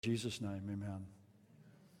In Jesus' name, amen.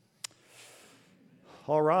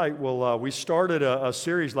 All right, well, we started a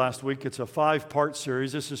series last week. It's a 5-part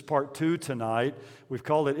series. This is part 2 tonight. We've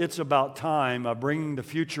called it It's About Time, bringing the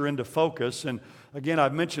future into focus. And again,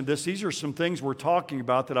 I've mentioned this. These are some things we're talking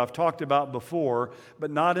about that I've talked about before, but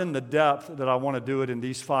not in the depth that I want to do it in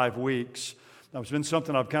these 5 weeks. Now, it's been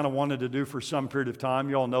something I've kind of wanted to do for some period of time.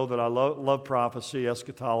 You all know that I love prophecy,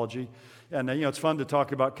 eschatology. And, it's fun to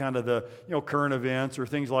talk about kind of the, current events or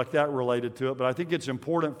things like that related to it. But I think it's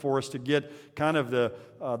important for us to get kind of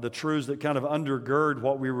the truths that kind of undergird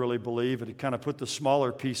what we really believe and to kind of put the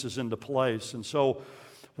smaller pieces into place. And so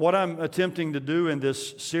what I'm attempting to do in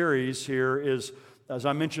this series here is, as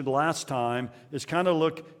I mentioned last time, is kind of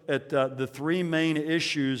look at the 3 main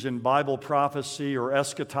issues in Bible prophecy or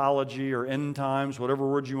eschatology or end times, whatever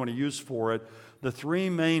words you want to use for it. The 3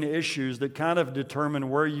 main issues that kind of determine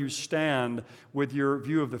where you stand with your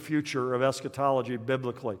view of the future of eschatology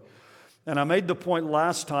biblically. And I made the point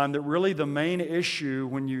last time that really the main issue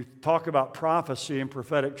when you talk about prophecy and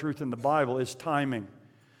prophetic truth in the Bible is timing.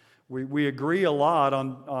 We agree a lot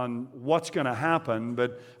on what's going to happen,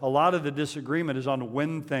 but a lot of the disagreement is on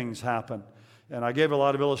when things happen. And I gave a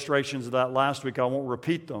lot of illustrations of that last week. I won't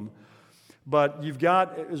repeat them. But you've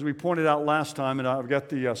got, as we pointed out last time, and I've got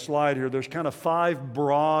the slide here, there's kind of 5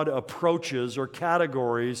 broad approaches or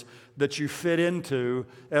categories that you fit into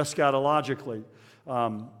eschatologically.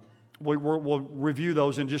 We'll review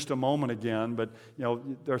those in just a moment again, but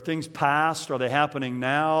are things past? Are they happening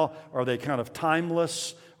now? Are they kind of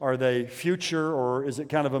timeless? Are they future? Or is it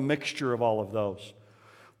kind of a mixture of all of those?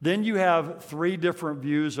 Then you have 3 different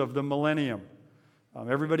views of the millennium.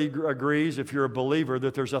 Everybody agrees, if you're a believer,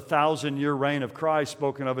 that there's a 1,000-year reign of Christ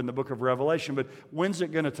spoken of in the book of Revelation. But when's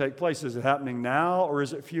it going to take place? Is it happening now or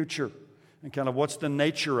is it future? And kind of what's the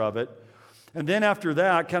nature of it? And then after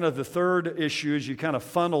that, kind of the third issue is you kind of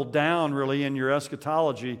funnel down really in your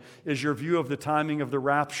eschatology is your view of the timing of the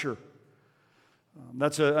rapture.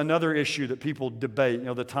 That's another issue that people debate.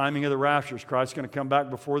 The timing of the rapture. Is Christ going to come back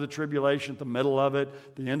before the tribulation, at the middle of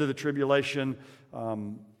it, the end of the tribulation?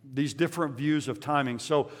 These different views of timing.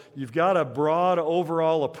 So you've got a broad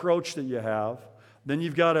overall approach that you have. Then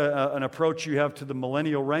you've got an approach you have to the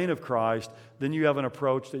millennial reign of Christ. Then you have an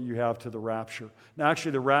approach that you have to the rapture. Now,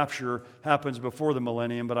 actually, the rapture happens before the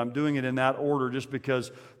millennium, but I'm doing it in that order just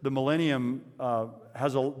because the millennium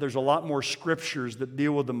there's a lot more scriptures that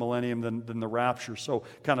deal with the millennium than the rapture. So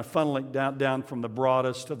kind of funneling down from the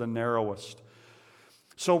broadest to the narrowest.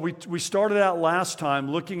 So we started out last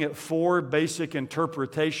time looking at 4 basic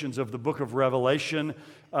interpretations of the book of Revelation,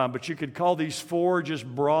 but you could call these 4 just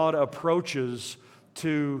broad approaches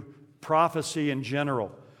to prophecy in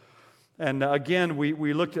general. And again,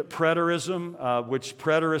 we looked at preterism, which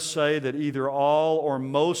preterists say that either all or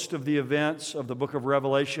most of the events of the book of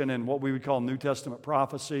Revelation and what we would call New Testament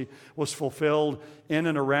prophecy was fulfilled in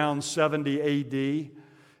and around 70 A.D.,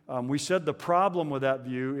 we said the problem with that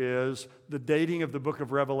view is the dating of the book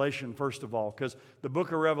of Revelation, first of all, because the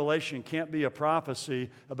book of Revelation can't be a prophecy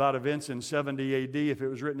about events in 70 A.D. if it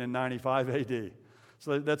was written in 95 A.D.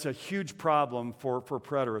 So that's a huge problem for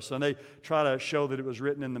preterists. And they try to show that it was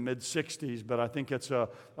written in the mid-60s, but I think it's a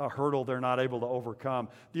hurdle they're not able to overcome.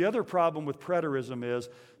 The other problem with preterism is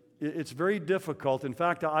it's very difficult. In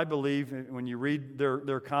fact, I believe when you read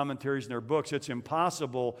their commentaries and their books, it's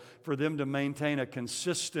impossible for them to maintain a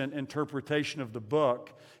consistent interpretation of the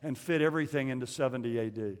book and fit everything into 70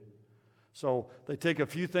 A.D. So they take a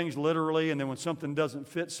few things literally, and then when something doesn't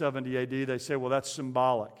fit 70 A.D., they say, well, that's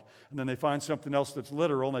symbolic. And then they find something else that's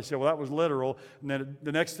literal, and they say, well, that was literal. And then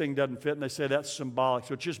the next thing doesn't fit, and they say that's symbolic.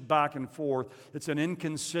 So it's just back and forth. It's an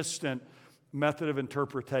inconsistent method of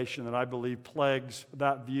interpretation that I believe plagues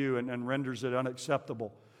that view and renders it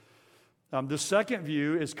unacceptable. The second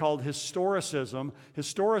view is called historicism.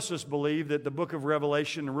 Historicists believe that the book of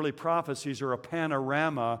Revelation and really prophecies are a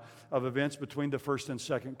panorama of events between the first and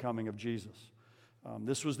second coming of Jesus.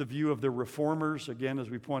 This was the view of the reformers. Again, as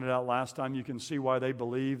we pointed out last time, you can see why they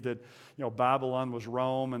believed that Babylon was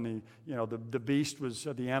Rome and the beast was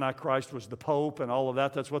the Antichrist was the Pope and all of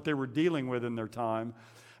that. That's what they were dealing with in their time.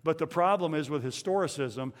 But the problem is with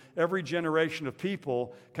historicism, every generation of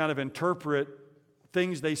people kind of interpret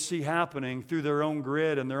things they see happening through their own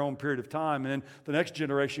grid and their own period of time. And then the next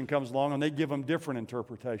generation comes along and they give them different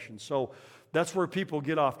interpretations. So That's where people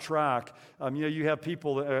get off track. You have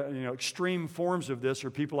people, extreme forms of this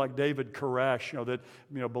are people like David Koresh,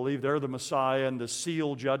 that believe they're the Messiah and the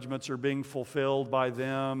seal judgments are being fulfilled by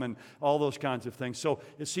them and all those kinds of things. So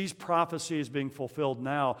it sees prophecy as being fulfilled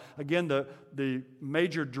now. Again, the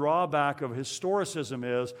major drawback of historicism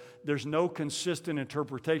is there's no consistent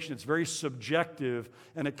interpretation. It's very subjective,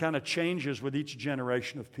 and it kind of changes with each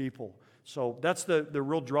generation of people. So that's the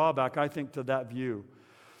real drawback, I think, to that view.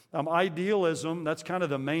 Idealism, that's kind of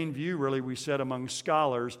the main view, really, we said among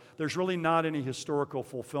scholars. There's really not any historical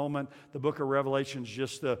fulfillment. The book of Revelation is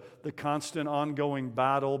just the constant ongoing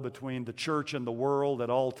battle between the church and the world at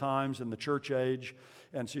all times in the church age.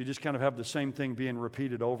 And so you just kind of have the same thing being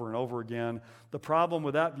repeated over and over again. The problem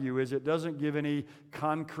with that view is it doesn't give any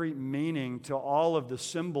concrete meaning to all of the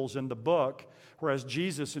symbols in the book. Whereas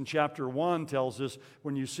Jesus in chapter 1 tells us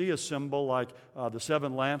when you see a symbol like the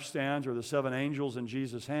 7 lampstands or the 7 angels in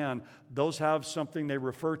Jesus' hand, those have something they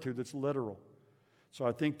refer to that's literal. So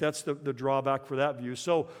I think that's the drawback for that view.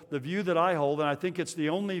 So the view that I hold, and I think it's the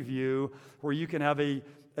only view where you can have a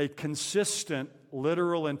consistent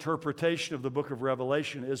literal interpretation of the book of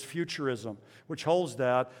Revelation, is futurism, which holds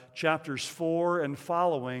that chapters 4 and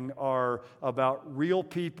following are about real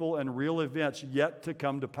people and real events yet to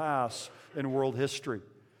come to pass in world history.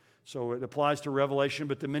 So it applies to Revelation,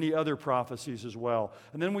 but to many other prophecies as well.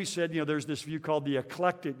 And then we said, there's this view called the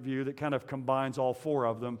eclectic view that kind of combines all 4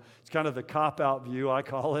 of them. It's kind of the cop-out view, I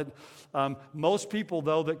call it. Most people,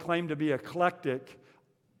 though, that claim to be eclectic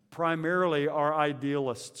primarily are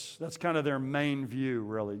idealists. That's kind of their main view,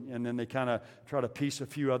 really. And then they kind of try to piece a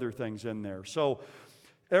few other things in there. So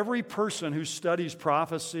every person who studies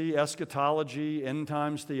prophecy, eschatology, end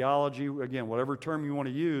times theology, again, whatever term you want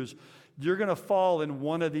to use, you're going to fall in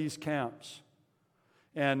one of these camps.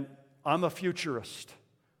 And I'm a futurist.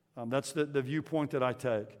 That's the viewpoint that I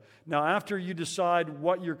take. Now, after you decide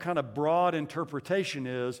what your kind of broad interpretation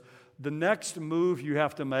is, the next move you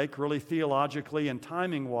have to make, really theologically and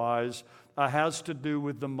timing-wise, has to do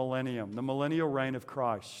with the millennium, the millennial reign of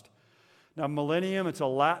Christ. Now, millennium, it's a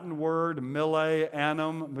Latin word, mille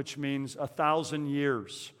annum, which means 1,000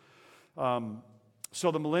 years.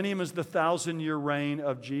 So the millennium is the 1,000-year reign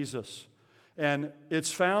of Jesus. And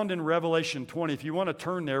it's found in Revelation 20. If you want to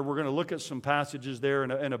turn there, we're going to look at some passages there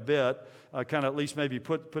in a bit, kind of at least maybe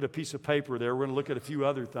put a piece of paper there. We're going to look at a few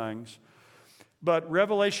other things. But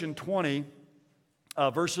Revelation 20,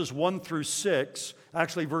 verses 1 through 6,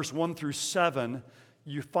 actually verse 1 through 7,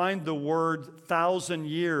 you find the word 1,000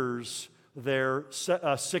 years there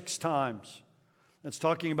 6 times. It's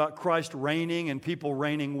talking about Christ reigning and people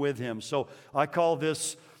reigning with him. So I call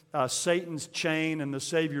this Satan's chain and the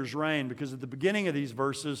Savior's reign, because at the beginning of these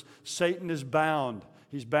verses, Satan is bound.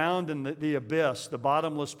 He's bound in the abyss, the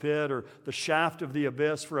bottomless pit or the shaft of the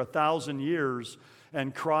abyss for 1,000 years.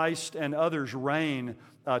 And Christ and others reign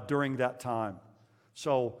during that time.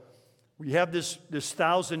 So we have this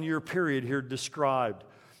 1,000-year period here described.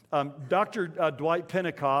 Dr. Dwight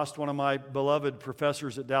Pentecost, one of my beloved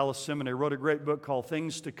professors at Dallas Seminary, wrote a great book called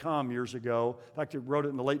Things to Come years ago. In fact, he wrote it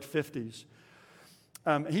in the late 50s.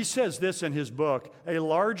 He says this in his book: a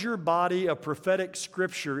larger body of prophetic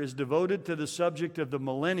scripture is devoted to the subject of the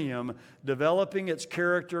millennium, developing its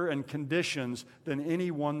character and conditions than any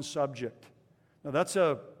one subject. Now, that's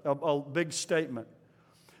a big statement.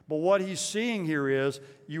 But what he's seeing here is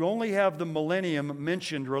you only have the millennium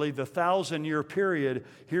mentioned, really, the 1,000-year period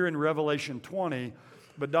here in Revelation 20.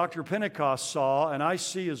 But Dr. Pentecost saw, and I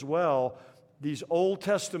see as well, these Old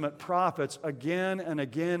Testament prophets again and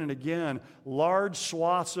again and again, large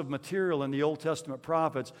swaths of material in the Old Testament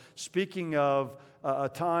prophets speaking of a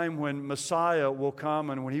time when Messiah will come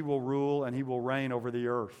and when he will rule and he will reign over the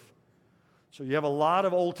earth. So you have a lot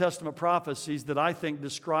of Old Testament prophecies that I think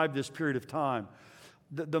describe this period of time.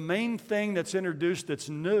 The main thing that's introduced that's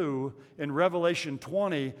new in Revelation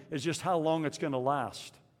 20 is just how long it's going to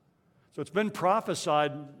last. So it's been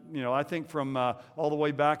prophesied, I think from all the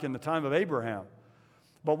way back in the time of Abraham.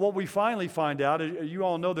 But what we finally find out, you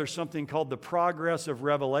all know there's something called the progress of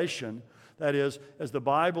revelation. That is, as the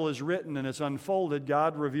Bible is written and it's unfolded,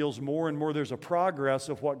 God reveals more and more. There's a progress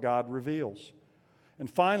of what God reveals. And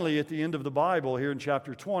finally, at the end of the Bible, here in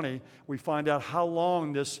chapter 20, we find out how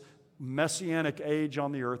long this messianic age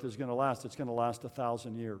on the earth is going to last. It's going to last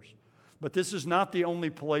 1,000 years. But this is not the only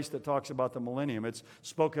place that talks about the millennium. It's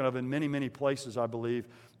spoken of in many, many places, I believe,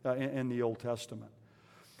 in the Old Testament.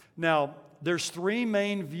 Now, there's 3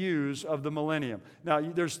 main views of the millennium. Now,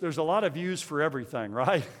 there's a lot of views for everything,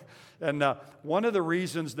 right? And one of the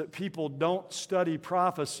reasons that people don't study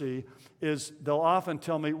prophecy is they'll often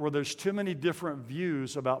tell me, well, there's too many different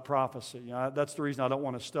views about prophecy. That's the reason I don't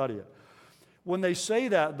want to study it. When they say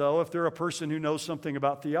that, though, if they're a person who knows something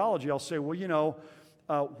about theology, I'll say, well,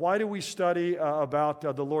 why do we study about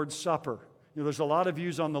the Lord's Supper? There's a lot of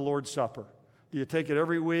views on the Lord's Supper. Do you take it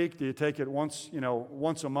every week? Do you take it once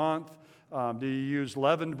a month? Do you use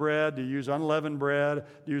leavened bread? Do you use unleavened bread?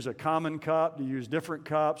 Do you use a common cup? Do you use different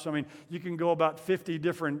cups? I mean, you can go about 50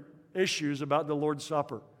 different issues about the Lord's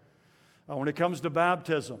Supper. When it comes to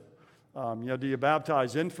baptism, do you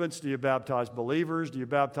baptize infants? Do you baptize believers? Do you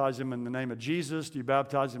baptize them in the name of Jesus? Do you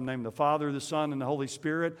baptize them in the name of the Father, the Son, and the Holy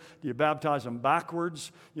Spirit? Do you baptize them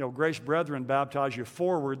backwards? Grace Brethren baptize you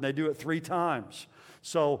forward, and they do it 3 times.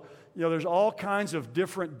 So, there's all kinds of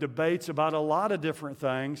different debates about a lot of different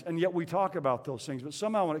things, and yet we talk about those things. But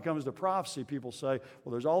somehow when it comes to prophecy, people say,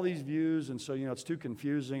 well, there's all these views, and so, it's too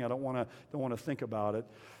confusing. I don't want to think about it.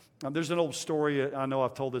 There's an old story, I know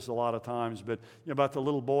I've told this a lot of times, but about the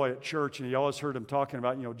little boy at church, and you always heard him talking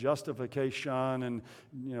about, justification and,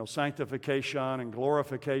 sanctification and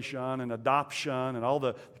glorification and adoption and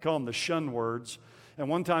they call them the shun words. And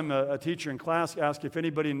one time a teacher in class asked if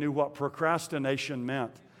anybody knew what procrastination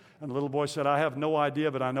meant. And the little boy said, I have no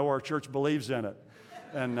idea, but I know our church believes in it.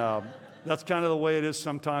 And that's kind of the way it is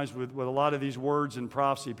sometimes with a lot of these words in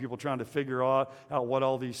prophecy, people trying to figure out what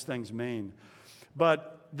all these things mean.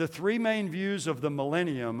 But the 3 main views of the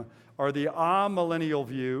millennium are the amillennial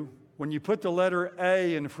view. When you put the letter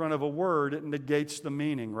A in front of a word, it negates the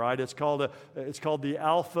meaning, right? It's called the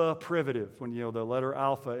alpha privative. When the letter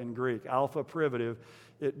alpha in Greek, alpha privative,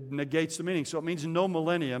 it negates the meaning. So it means no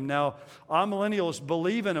millennium. Now, amillennialists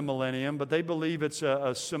believe in a millennium, but they believe it's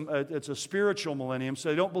a spiritual millennium. So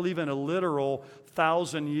they don't believe in a literal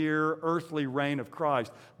 1,000-year earthly reign of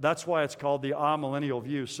Christ. That's why it's called the amillennial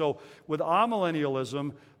view. So with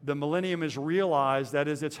amillennialism, the millennium is realized, that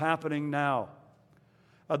is, it's happening now.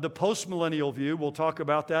 The postmillennial view, we'll talk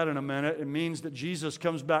about that in a minute. It means that Jesus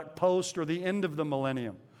comes back post or the end of the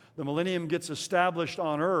millennium. The millennium gets established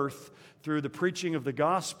on earth through the preaching of the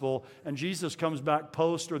gospel, and Jesus comes back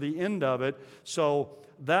post or the end of it. So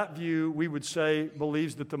that view, we would say,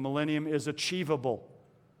 believes that the millennium is achievable.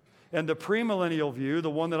 And the premillennial view, the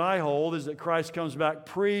one that I hold, is that Christ comes back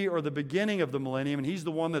pre or the beginning of the millennium, and He's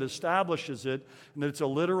the one that establishes it, and that it's a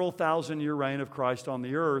literal 1,000-year reign of Christ on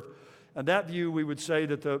the earth. And that view, we would say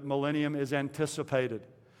that the millennium is anticipated.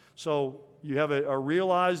 So you have a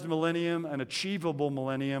realized millennium, an achievable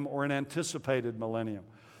millennium, or an anticipated millennium.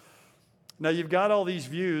 Now, you've got all these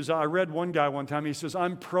views. I read one guy one time, he says,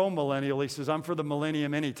 I'm pro-millennial. He says, I'm for the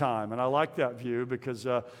millennium anytime. And I like that view because,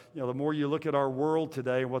 the more you look at our world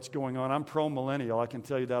today and what's going on, I'm pro-millennial. I can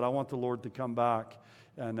tell you that. I want the Lord to come back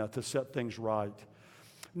and to set things right.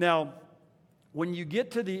 Now, when you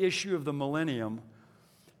get to the issue of the millennium,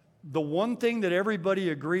 the one thing that everybody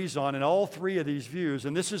agrees on in all 3 of these views,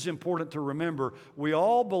 and this is important to remember, we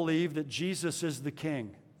all believe that Jesus is the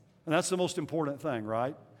King. And that's the most important thing,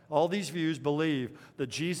 right? All these views believe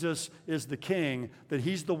that Jesus is the King, that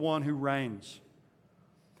He's the one who reigns.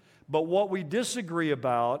 But what we disagree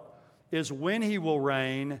about is when He will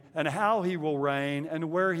reign and how He will reign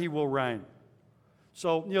and where He will reign.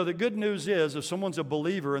 So, the good news is if someone's a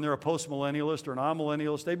believer and they're a postmillennialist or an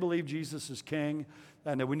amillennialist, they believe Jesus is King,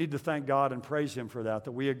 and that we need to thank God and praise Him for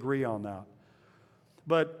that we agree on that.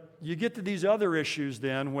 But you get to these other issues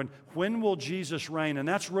then, when will Jesus reign? And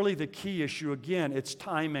that's really the key issue. Again, it's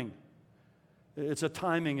timing. It's a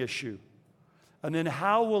timing issue. And then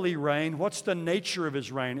how will He reign? What's the nature of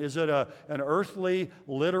His reign? Is it an earthly,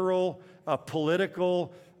 literal,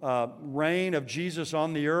 political reign of Jesus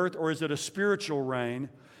on the earth, or is it a spiritual reign?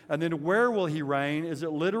 And then where will He reign? Is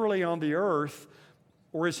it literally on the earth,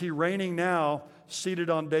 or is He reigning now seated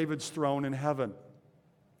on David's throne in heaven?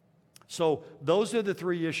 So those are the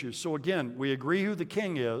 3 issues. So again, we agree who the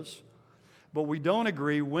King is, but we don't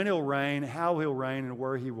agree when He'll reign, how He'll reign, and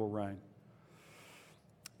where He will reign.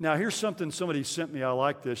 Now, here's something somebody sent me. I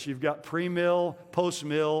like this. You've got pre-mill,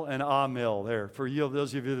 post-mill, and a-mill there. For you,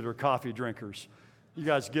 those of you that are coffee drinkers. You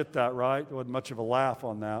guys get that, right? There wasn't much of a laugh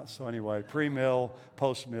on that. So anyway, pre-mill,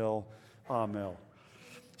 post-mill, a-mill.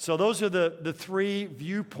 So those are the 3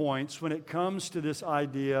 viewpoints when it comes to this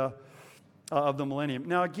idea of the millennium.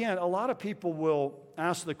 Now, again, a lot of people will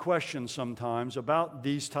ask the question sometimes about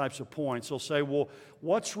these types of points. They'll say, well,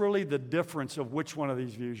 what's really the difference of which one of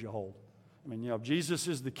these views you hold? I mean, if Jesus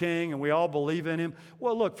is the King and we all believe in Him,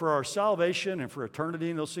 well, look, for our salvation and for eternity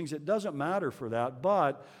and those things, it doesn't matter for that.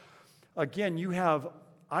 But, again, you have,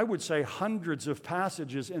 I would say, hundreds of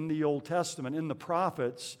passages in the Old Testament, in the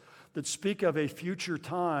prophets, that speak of a future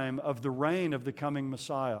time of the reign of the coming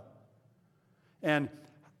Messiah. And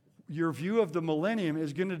your view of the millennium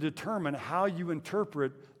is going to determine how you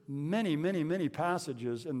interpret many, many, many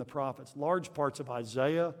passages in the prophets, large parts of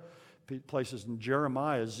Isaiah, places in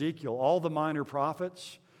Jeremiah, Ezekiel, all the minor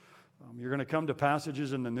prophets. You're going to come to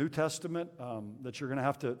passages in the New Testament that you're going to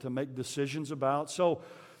have to make decisions about. So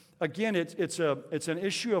again, it's an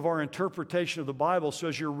issue of our interpretation of the Bible. So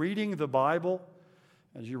as you're reading the Bible,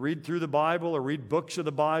 as you read through the Bible or read books of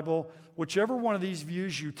the Bible, whichever one of these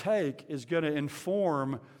views you take is going to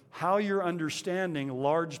inform how you're understanding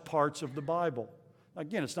large parts of the Bible.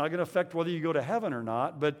 Again, it's not going to affect whether you go to heaven or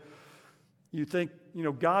not, but you think,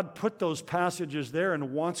 God put those passages there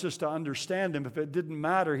and wants us to understand them. If it didn't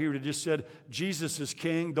matter, he would have just said, Jesus is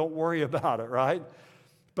king, don't worry about it, right?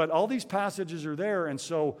 But all these passages are there, and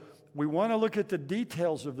so we want to look at the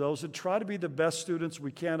details of those and try to be the best students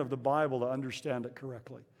we can of the Bible to understand it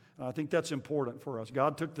correctly. And I think that's important for us.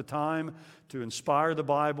 God took the time to inspire the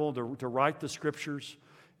Bible, to write the Scriptures,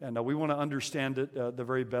 and we want to understand it the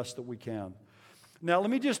very best that we can. Now,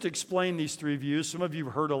 let me just explain these three views. Some of you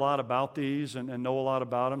have heard a lot about these and know a lot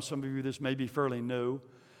about them. Some of you, this may be fairly new.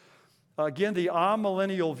 Again, the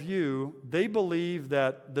amillennial view, they believe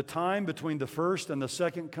that the time between the first and the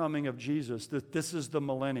second coming of Jesus, that this is the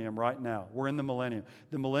millennium right now. We're in the millennium.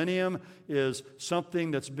 The millennium is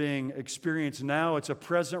something that's being experienced now. It's a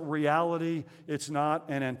present reality. It's not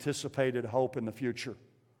an anticipated hope in the future.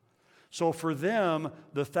 So for them,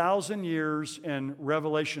 the 1,000 years in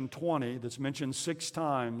Revelation 20 that's mentioned 6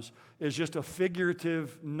 times is just a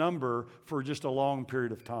figurative number for just a long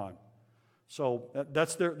period of time. So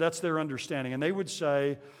that's their understanding. And they would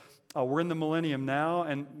say, we're in the millennium now,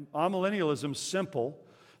 and amillennialism is simple.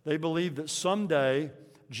 They believe that someday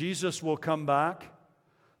Jesus will come back.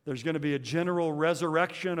 There's going to be a general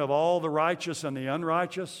resurrection of all the righteous and the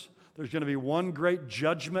unrighteous. There's going to be one great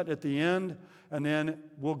judgment at the end, and then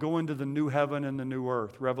we'll go into the new heaven and the new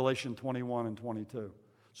earth, Revelation 21 and 22.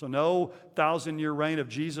 So no 1,000-year reign of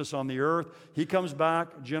Jesus on the earth. He comes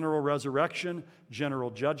back, general resurrection, general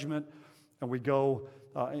judgment, and we go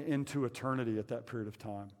into eternity at that period of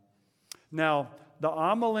time. Now, the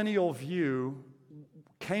amillennial view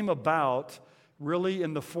came about really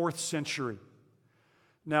in the 4th century.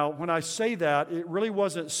 Now, when I say that, it really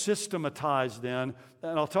wasn't systematized then,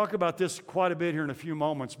 and I'll talk about this quite a bit here in a few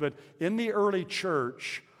moments, but in the early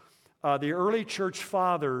church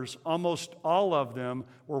fathers, almost all of them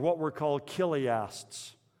were what were called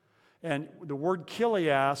chiliasts. And the word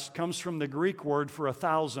chiliast comes from the Greek word for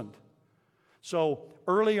 1,000. So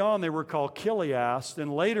early on they were called chiliasts,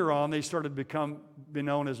 and later on they started to be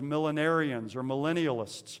known as millenarians or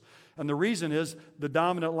millennialists. And the reason is the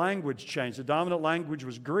dominant language changed. The dominant language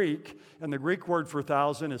was Greek, and the Greek word for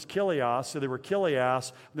 1,000 is chilias, so they were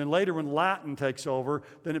chiliasts. And then later when Latin takes over,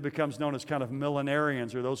 then it becomes known as kind of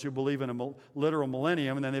millenarians, or those who believe in a literal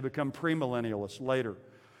millennium, and then they become premillennialists later.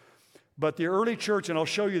 But the early church, and I'll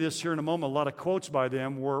show you this here in a moment, a lot of quotes by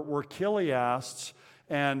them, were chiliasts.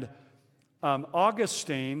 And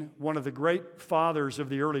Augustine, one of the great fathers of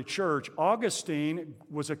the early church, Augustine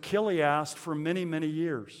was a chiliast for many, many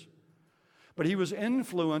years. But he was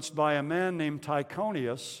influenced by a man named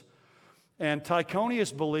Tychonius, and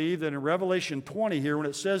Tychonius believed that in Revelation 20 here, when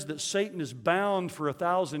it says that Satan is bound for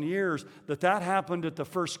 1,000 years, that happened at the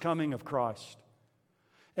first coming of Christ.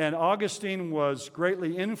 And Augustine was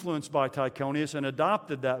greatly influenced by Tychonius and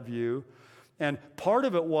adopted that view. And part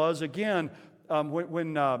of it was, again,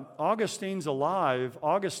 when Augustine's alive,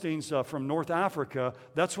 Augustine's from North Africa,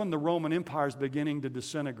 that's when the Roman Empire is beginning to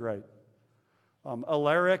disintegrate.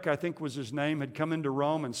 Alaric, I think was his name, had come into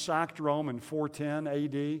Rome and sacked Rome in 410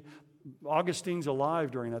 AD. Augustine's alive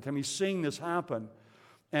during that time. He's seeing this happen.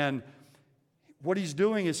 And what he's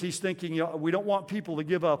doing is he's thinking, we don't want people to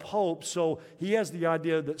give up hope, so he has the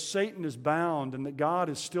idea that Satan is bound and that God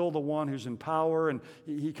is still the one who's in power, and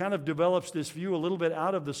he kind of develops this view a little bit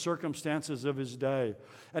out of the circumstances of his day.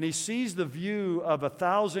 And he sees the view of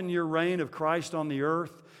 1,000-year reign of Christ on the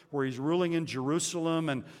earth, where he's ruling in Jerusalem,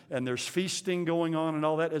 and there's feasting going on and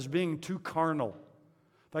all that, as being too carnal.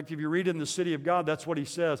 In fact, if you read in the City of God, that's what he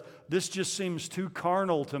says. This just seems too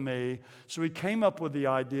carnal to me. So he came up with the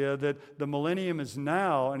idea that the millennium is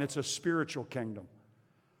now, and it's a spiritual kingdom.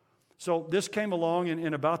 So this came along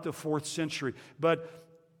in about the 4th century. But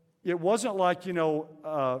it wasn't like,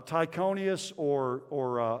 Tychonius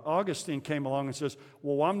or Augustine came along and says,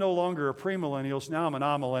 well, I'm no longer a premillennialist, now I'm an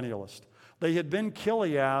amillennialist. They had been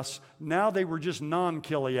chiliasts, now they were just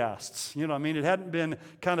non-chiliasts. It hadn't been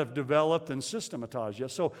kind of developed and systematized yet.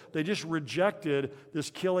 So they just rejected this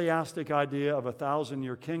chiliastic idea of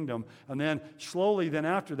 1,000-year kingdom. And then slowly, then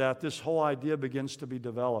after that, this whole idea begins to be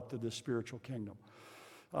developed of this spiritual kingdom.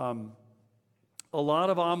 A lot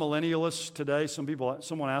of amillennialists today,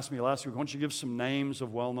 someone asked me last week, why don't you give some names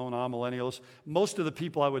of well-known amillennialists? Most of the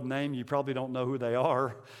people I would name, you probably don't know who they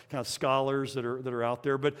are, kind of scholars that are out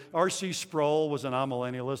there. But R.C. Sproul was an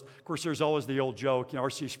amillennialist. Of course, there's always the old joke,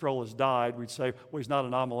 R.C. Sproul has died. We'd say, well, he's not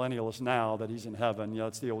an amillennialist now that he's in heaven.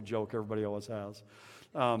 That's the old joke everybody always has.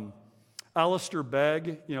 Alistair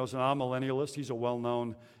Begg, is an amillennialist. He's a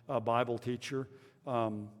well-known Bible teacher.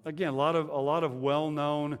 Again, a lot of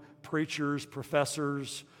well-known preachers,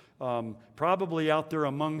 professors, probably out there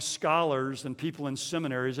among scholars and people in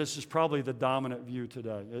seminaries. This is probably the dominant view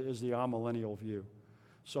today, is the amillennial view.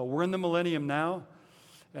 So we're in the millennium now,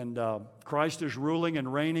 and Christ is ruling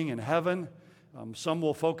and reigning in heaven. Some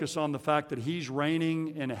will focus on the fact that He's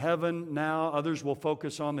reigning in heaven now. Others will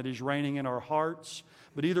focus on that He's reigning in our hearts.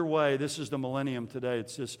 But either way, this is the millennium today.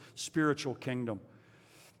 It's this spiritual kingdom.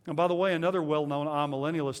 And by the way, another well-known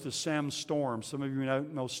amillennialist is Sam Storms. Some of you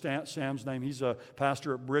know Sam's name. He's a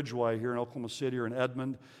pastor at Bridgeway here in Oklahoma City or in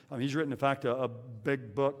Edmond. He's written, in fact, a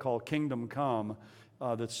big book called Kingdom Come.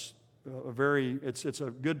 That's it's a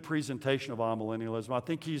good presentation of amillennialism. I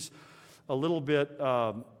think he's a little bit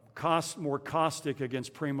more caustic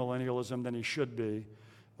against premillennialism than he should be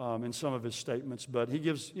in some of his statements. But he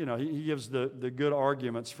gives the good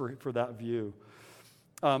arguments for that view.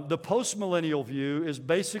 The postmillennial view is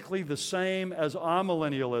basically the same as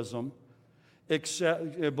amillennialism,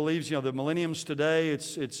 except it believes, the millennium's today,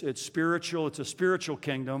 it's spiritual, it's a spiritual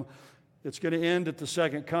kingdom. It's going to end at the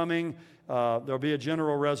second coming. There'll be a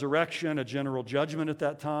general resurrection, a general judgment at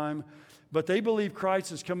that time. But they believe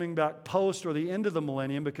Christ is coming back post or the end of the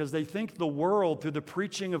millennium because they think the world, through the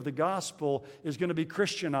preaching of the gospel, is going to be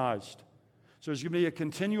Christianized. So there's going to be a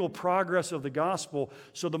continual progress of the gospel.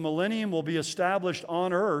 So the millennium will be established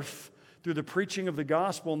on earth through the preaching of the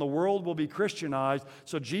gospel, and the world will be Christianized.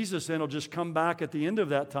 So Jesus then will just come back at the end of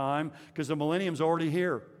that time because the millennium's already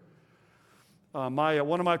here.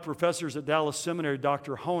 One of my professors at Dallas Seminary,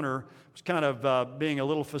 Dr. Honer, was kind of being a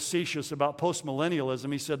little facetious about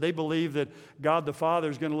postmillennialism. He said they believe that God the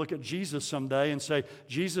Father is going to look at Jesus someday and say,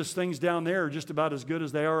 Jesus, things down there are just about as good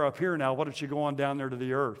as they are up here now. Why don't you go on down there to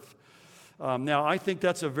the earth? Now, I think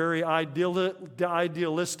that's a very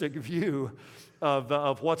idealistic view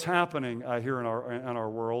of what's happening here in our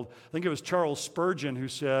world. I think it was Charles Spurgeon who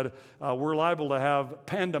said, we're liable to have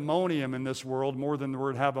pandemonium in this world more than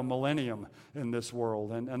we're to have a millennium in this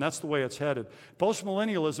world. And that's the way it's headed.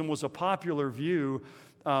 Postmillennialism was a popular view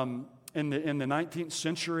in the 19th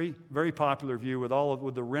century, very popular view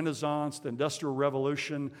with the Renaissance, the Industrial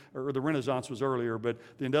Revolution, or the Renaissance was earlier, but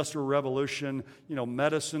the Industrial Revolution,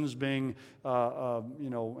 medicines being,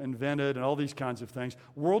 invented and all these kinds of things.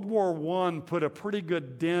 World War I put a pretty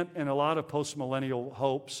good dent in a lot of postmillennial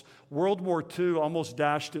hopes. World War II almost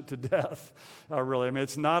dashed it to death, really. I mean,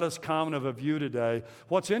 it's not as common of a view today.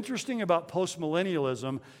 What's interesting about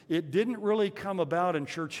postmillennialism, it didn't really come about in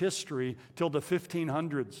church history till the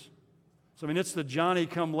 1500s. So, it's the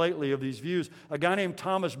Johnny-come-lately of these views. A guy named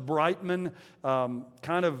Thomas Brightman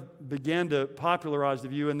kind of began to popularize the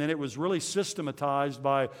view, and then it was really systematized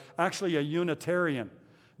by actually a Unitarian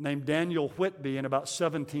named Daniel Whitby in about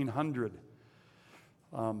 1700.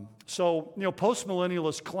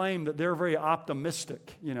 Postmillennialists claim that they're very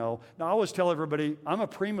optimistic, Now, I always tell everybody, I'm a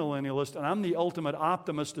premillennialist, and I'm the ultimate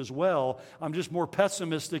optimist as well. I'm just more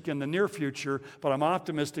pessimistic in the near future, but I'm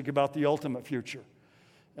optimistic about the ultimate future.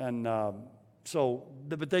 And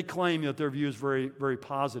but they claim that their view is very, very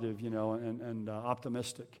positive, and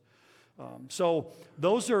optimistic. So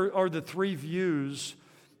those are the three views,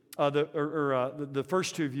 the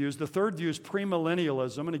first two views. The third view is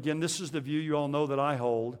premillennialism, and again, this is the view you all know that I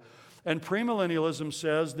hold. And premillennialism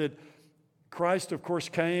says that Christ, of course,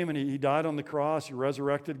 came and he died on the cross, he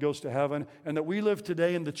resurrected, goes to heaven, and that we live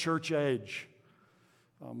today in the church age.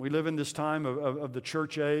 We live in this time of the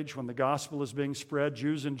church age when the gospel is being spread.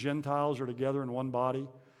 Jews and Gentiles are together in one body.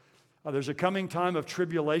 There's a coming time of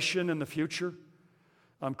tribulation in the future.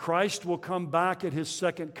 Christ will come back at His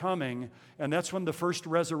second coming, and that's when the first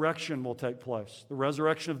resurrection will take place, the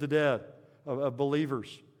resurrection of the dead, of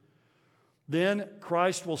believers. Then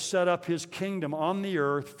Christ will set up His kingdom on the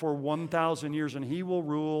earth for 1,000 years, and He will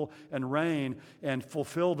rule and reign and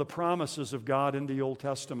fulfill the promises of God in the Old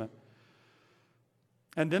Testament.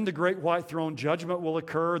 And then the great white throne judgment will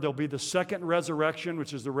occur. There'll be the second resurrection,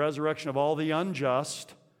 which is the resurrection of all the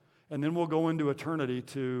unjust. And then we'll go into eternity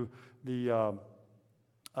to the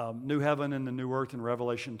new heaven and the new earth in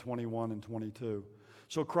Revelation 21 and 22.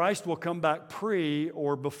 So Christ will come back pre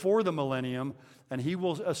or before the millennium, and He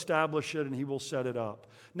will establish it and He will set it up.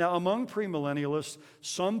 Now, among premillennialists,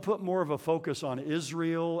 some put more of a focus on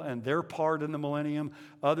Israel and their part in the millennium.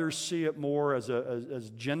 Others see it more as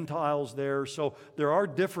Gentiles there. So there are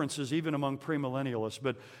differences even among premillennialists,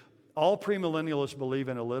 but all premillennialists believe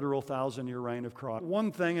in a literal 1,000-year reign of Christ.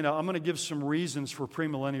 One thing, and I'm going to give some reasons for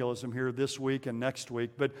premillennialism here this week and next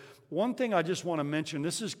week, but one thing I just want to mention,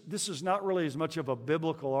 this is not really as much of a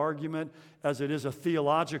biblical argument as it is a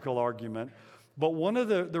theological argument. But one of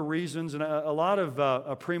the reasons, and a lot of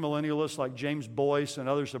premillennialists like James Boyce and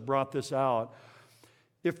others have brought this out,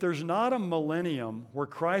 if there's not a millennium where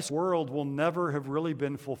Christ's world will never have really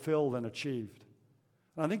been fulfilled and achieved.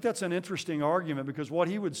 And I think that's an interesting argument, because what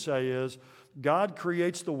he would say is God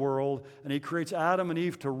creates the world and He creates Adam and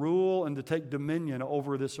Eve to rule and to take dominion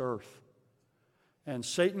over this earth. And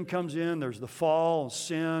Satan comes in, there's the fall,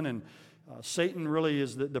 sin, and Satan really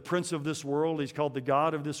is the prince of this world. He's called the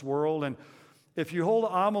god of this world. And if you hold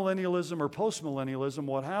amillennialism or postmillennialism,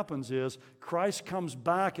 what happens is Christ comes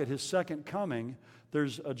back at His second coming.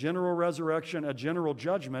 There's a general resurrection, a general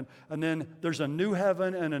judgment, and then there's a new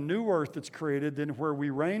heaven and a new earth that's created, then where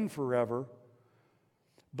we reign forever.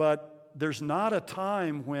 But there's not a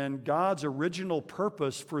time when God's original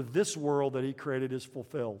purpose for this world that He created is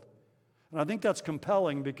fulfilled. And I think that's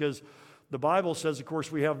compelling, because the Bible says, of course,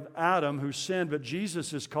 we have Adam who sinned, but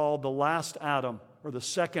Jesus is called the last Adam, or the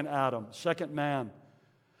second Adam, second man.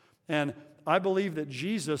 And I believe that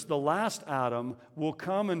Jesus, the last Adam, will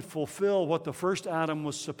come and fulfill what the first Adam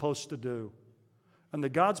was supposed to do. And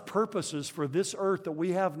that God's purposes for this earth that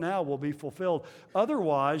we have now will be fulfilled.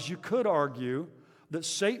 Otherwise, you could argue that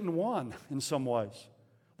Satan won in some ways,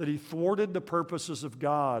 that he thwarted the purposes of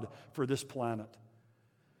God for this planet.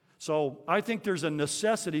 So I think there's a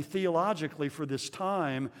necessity theologically for this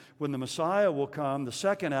time when the Messiah will come, the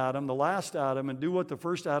second Adam, the last Adam, and do what the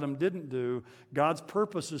first Adam didn't do. God's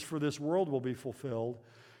purposes for this world will be fulfilled.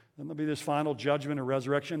 Then there'll be this final judgment and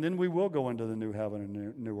resurrection. Then we will go into the new heaven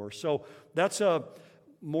and new earth. So that's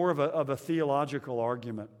more of a theological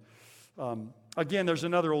argument. Again, there's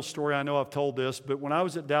another old story. I know I've told this, but when I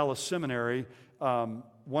was at Dallas Seminary,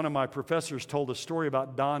 one of my professors told a story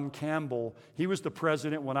about Don Campbell. He was the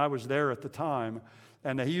president when I was there at the time,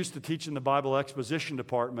 and he used to teach in the Bible exposition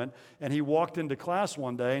department. And he walked into class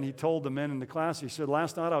one day, and he told the men in the class, he said,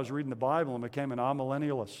 "Last night I was reading the Bible and became an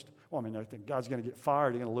amillennialist." Well, I mean, I think God's going to get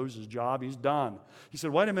fired. He's going to lose his job. He's done. He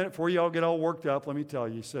said, "Wait a minute, before you all get all worked up, let me tell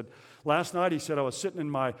you." He said, "Last night," he said, "I was sitting in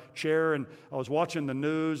my chair and I was watching the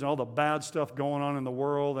news and all the bad stuff going on in the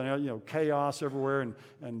world and, chaos everywhere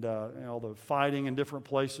and all the fighting in different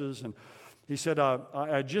places." And he said,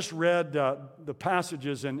 I just read the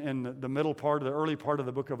passages in the middle part, the early part of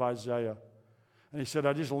the book of Isaiah. And he said,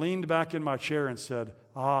 "I just leaned back in my chair and said,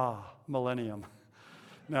 millennium."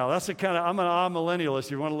 Now, that's I'm an amillennialist,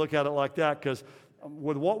 if you want to look at it like that, because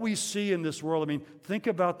with what we see in this world, I mean, think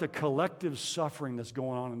about the collective suffering that's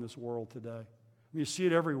going on in this world today. I mean, you see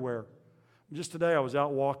it everywhere. Just today, I was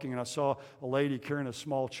out walking, and I saw a lady carrying a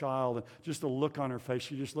small child, and just the look on her face,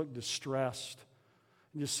 she just looked distressed.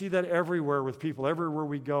 And you see that everywhere with people, everywhere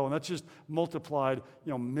we go, and that's just multiplied,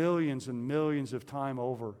 millions and millions of time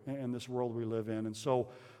over in this world we live in. And so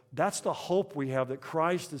that's the hope we have, that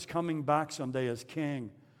Christ is coming back someday as King.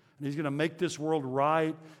 And He's going to make this world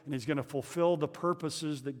right, and He's going to fulfill the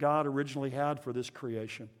purposes that God originally had for this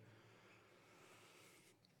creation.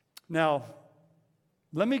 Now,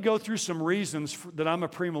 let me go through some reasons that I'm a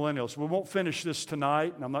premillennial. So we won't finish this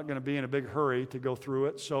tonight, and I'm not going to be in a big hurry to go through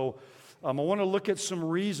it. So I want to look at some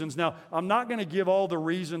reasons. Now, I'm not going to give all the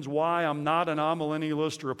reasons why I'm not an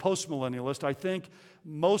amillennialist or a postmillennialist. I think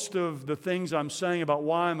most of the things I'm saying about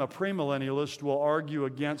why I'm a premillennialist will argue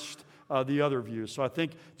against the other views. So I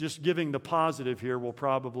think just giving the positive here will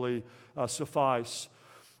probably suffice.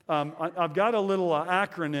 I've got a little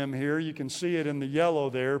acronym here. You can see it in the yellow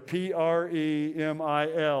there, PREMIL,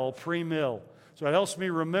 premill. So it helps me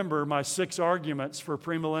remember my 6 arguments for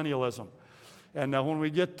premillennialism. And when we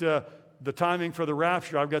get to the timing for the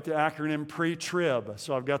rapture, I've got the acronym pre-trib.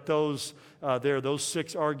 So I've got those there, those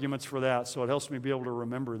 6 arguments for that. So it helps me be able to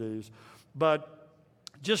remember these. But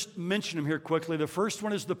just mention them here quickly. The first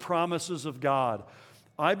one is the promises of God.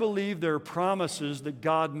 I believe there are promises that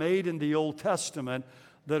God made in the Old Testament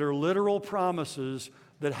that are literal promises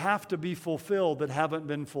that have to be fulfilled that haven't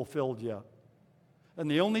been fulfilled yet.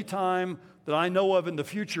 And the only time that I know of in the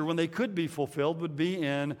future when they could be fulfilled would be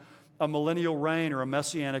in a millennial reign or a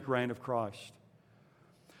messianic reign of Christ.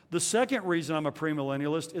 The second reason I'm a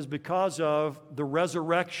premillennialist is because of the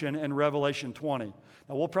resurrection in Revelation 20.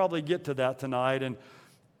 Now, we'll probably get to that tonight, and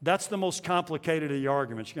That's the most complicated of the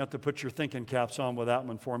arguments. You're going to have to put your thinking caps on with that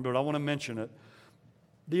one for me, but I want to mention it.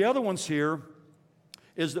 The other ones here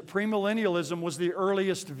is that premillennialism was the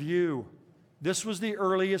earliest view. This was the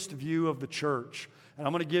earliest view of the church. And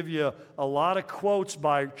I'm going to give you a lot of quotes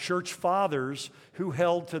by church fathers who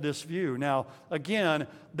held to this view. Now, again,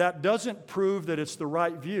 that doesn't prove that it's the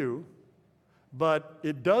right view, but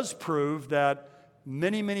it does prove that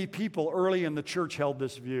many, many people early in the church held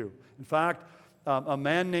this view. In fact, a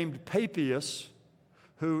man named Papias,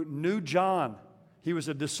 who knew John, he was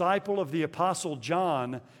a disciple of the Apostle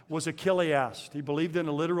John, was a Chiliast. He believed in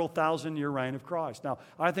a literal 1,000-year reign of Christ. Now,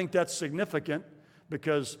 I think that's significant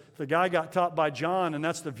because the guy got taught by John, and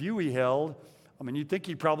that's the view he held. I mean, you'd think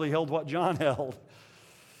he probably held what John held.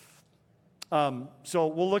 So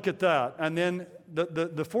we'll look at that. And then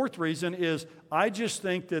the fourth reason is I just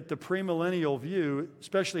think that the premillennial view,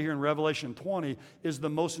 especially here in Revelation 20, is the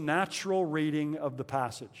most natural reading of the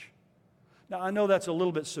passage. Now, I know that's a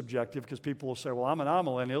little bit subjective because people will say, well, I'm an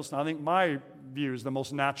amillennialist, and I think my view is the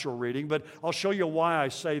most natural reading, but I'll show you why I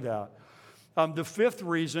say that. The fifth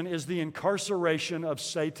reason is the incarceration of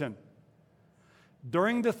Satan.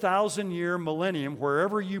 During the 1,000-year millennium,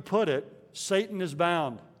 wherever you put it, Satan is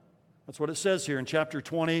bound. That's what it says here in chapter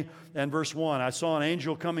 20 and verse 1. I saw an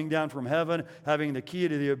angel coming down from heaven, having the key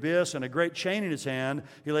to the abyss and a great chain in his hand.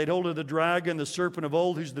 He laid hold of the dragon, the serpent of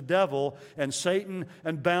old, who's the devil, and Satan,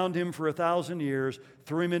 and bound him for 1,000 years,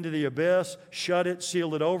 threw him into the abyss, shut it,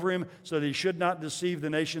 sealed it over him, so that he should not deceive the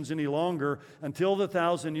nations any longer until the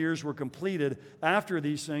 1,000 years were completed. After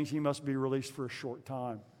these things, he must be released for a short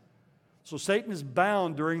time. So Satan is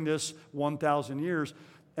bound during this 1,000 years.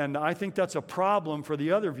 And I think that's a problem for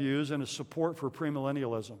the other views and a support for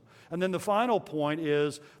premillennialism. And then the final point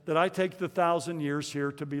is that I take the 1,000 years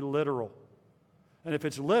here to be literal. And if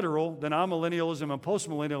it's literal, then amillennialism and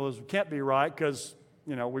postmillennialism can't be right because,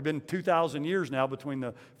 we've been 2,000 years now between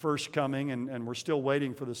the first coming and we're still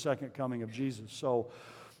waiting for the second coming of Jesus. So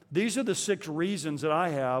these are the 6 reasons that I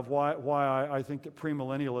have why I think that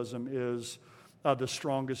premillennialism is the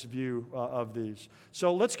strongest view of these.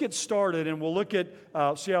 So let's get started, and we'll look at,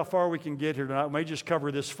 see how far we can get here tonight. We may just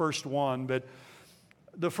cover this first one, but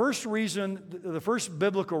the first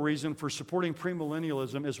biblical reason for supporting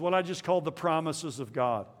premillennialism is what I just call the promises of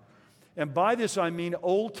God. And by this I mean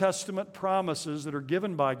Old Testament promises that are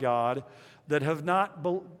given by God that have not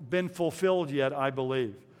been fulfilled yet, I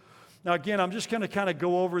believe. Now again, I'm just going to kind of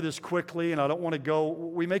go over this quickly, and I don't want to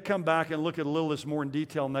we may come back and look at a little of this more in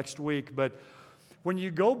detail next week, but when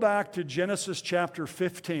you go back to Genesis chapter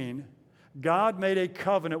 15, God made a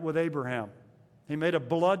covenant with Abraham. He made a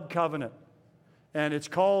blood covenant. And it's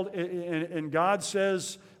called, and God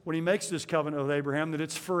says, when He makes this covenant with Abraham, that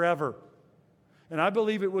it's forever. And I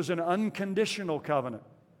believe it was an unconditional covenant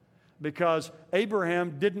because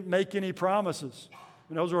Abraham didn't make any promises.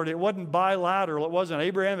 In other words, it wasn't bilateral. It wasn't,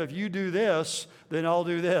 Abraham, if you do this, then I'll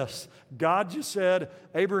do this. God just said,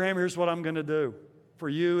 Abraham, here's what I'm going to do for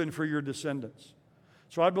you and for your descendants.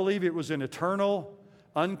 So I believe it was an eternal,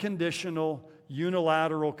 unconditional,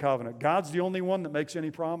 unilateral covenant. God's the only one that makes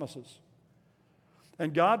any promises.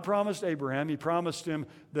 And God promised Abraham, He promised him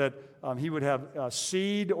that he would have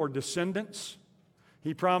seed or descendants.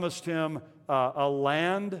 He promised him a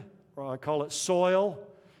land, or I call it soil.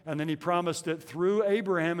 And then He promised that through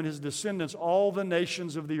Abraham and his descendants, all the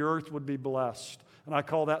nations of the earth would be blessed. And I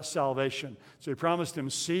call that salvation. So He promised him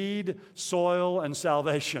seed, soil, and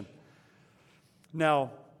salvation.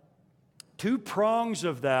 Now, 2 prongs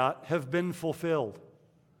of that have been fulfilled.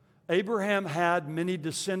 Abraham had many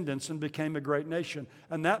descendants and became a great nation.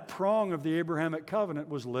 And that prong of the Abrahamic covenant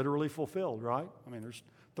was literally fulfilled, right? I mean, there's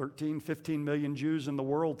 13, 15 million Jews in the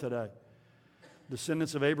world today.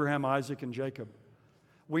 Descendants of Abraham, Isaac, and Jacob.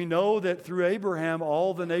 We know that through Abraham,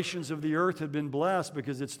 all the nations of the earth have been blessed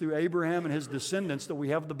because it's through Abraham and his descendants that we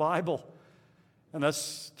have the Bible. And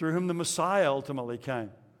that's through whom the Messiah ultimately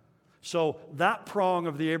came. So that prong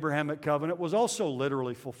of the Abrahamic covenant was also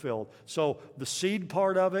literally fulfilled. So the seed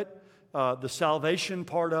part of it, the salvation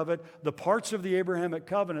part of it, the parts of the Abrahamic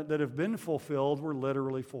covenant that have been fulfilled were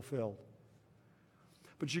literally fulfilled.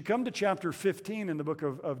 But you come to chapter 15 in the book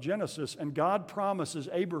of Genesis, and God promises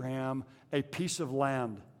Abraham a piece of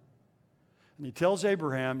land. And He tells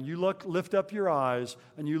Abraham, you lift up your eyes,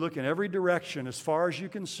 and you look in every direction as far as you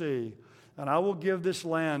can see, and I will give this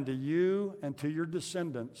land to you and to your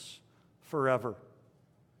descendants forever.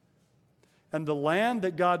 And the land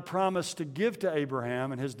that God promised to give to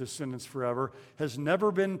Abraham and his descendants forever has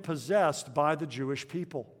never been possessed by the Jewish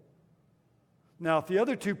people. Now, if the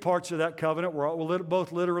other 2 parts of that covenant were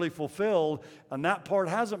both literally fulfilled, and that part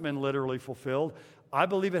hasn't been literally fulfilled, I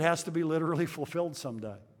believe it has to be literally fulfilled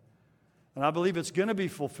someday. And I believe it's going to be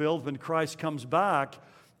fulfilled when Christ comes back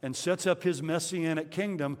and sets up his messianic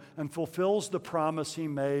kingdom and fulfills the promise he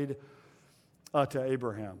made to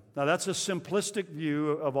Abraham. Now, that's a simplistic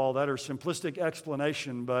view of all that, or simplistic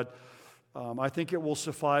explanation, but I think it will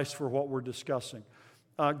suffice for what we're discussing.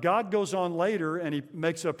 God goes on later and he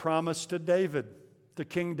makes a promise to David, to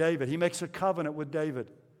King David. He makes a covenant with David.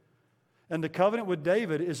 And the covenant with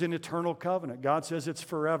David is an eternal covenant. God says it's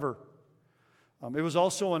forever. It was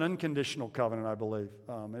also an unconditional covenant, I believe.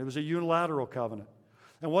 It was a unilateral covenant.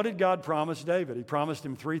 And what did God promise David? He promised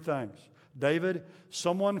him three things. David,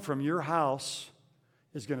 someone from your house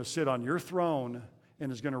is going to sit on your throne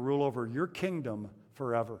and is going to rule over your kingdom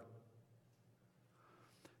forever.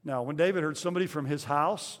 Now, when David heard somebody from his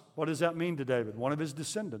house, what does that mean to David? One of his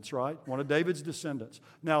descendants, right? One of David's descendants.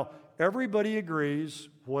 Now, everybody agrees,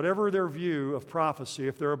 whatever their view of prophecy,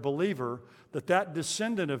 if they're a believer, that that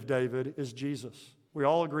descendant of David is Jesus. We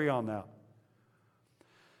all agree on that.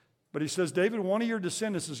 But he says, David, one of your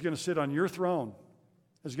descendants is going to sit on your throne,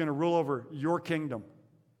 is going to rule over your kingdom.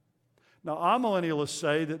 Now, amillennialists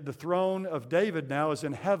say that the throne of David now is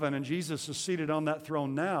in heaven, and Jesus is seated on that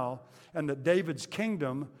throne now, and that David's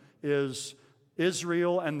kingdom is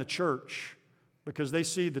Israel and the church, because they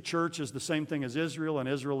see the church as the same thing as Israel, and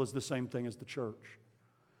Israel is the same thing as the church.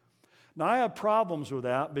 Now, I have problems with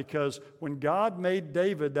that because when God made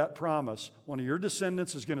David that promise, one of your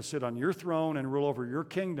descendants is going to sit on your throne and rule over your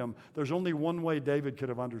kingdom, there's only one way David could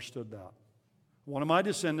have understood that. One of my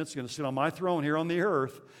descendants is going to sit on my throne here on the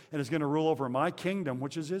earth and is going to rule over my kingdom,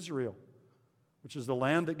 which is Israel, which is the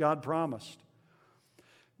land that God promised.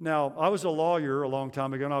 Now, I was a lawyer a long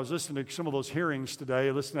time ago, and I was listening to some of those hearings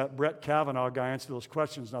today, listening to that Brett Kavanaugh guy answer those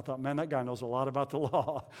questions, and I thought, man, that guy knows a lot about the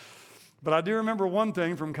law. But I do remember one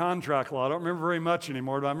thing from contract law. I don't remember very much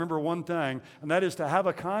anymore, but I remember one thing, and that is to have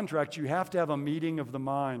a contract, you have to have a meeting of the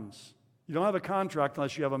minds. You don't have a contract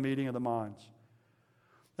unless you have a meeting of the minds.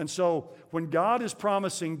 And so when God is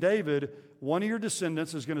promising David, one of your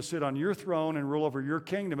descendants is going to sit on your throne and rule over your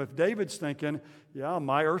kingdom. If David's thinking, yeah,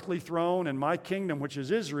 my earthly throne and my kingdom, which is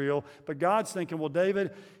Israel, but God's thinking, well,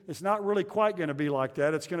 David, it's not really quite going to be like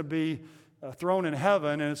that. It's going to be a throne in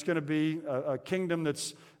heaven, and it's going to be a kingdom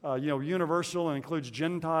that's universal and includes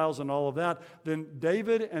Gentiles and all of that. Then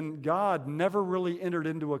David and God never really entered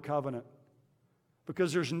into a covenant,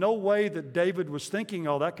 because there's no way that David was thinking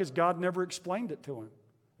all that, because God never explained it to him.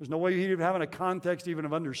 There's no way he'd have in a context even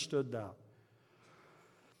have understood that.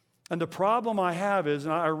 And the problem I have is,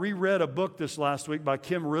 and I reread a book this last week by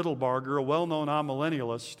Kim Riddlebarger, a well-known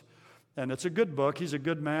amillennialist, and it's a good book. He's a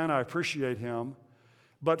good man. I appreciate him.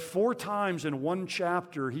 But 4 times in one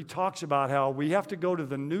chapter, he talks about how we have to go to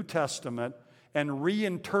the New Testament and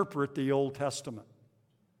reinterpret the Old Testament.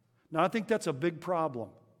 Now, I think that's a big problem.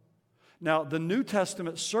 Now, the New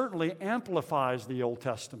Testament certainly amplifies the Old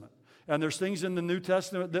Testament. And there's things in the New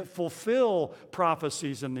Testament that fulfill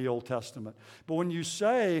prophecies in the Old Testament. But when you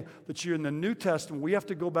say that you're in the New Testament, we have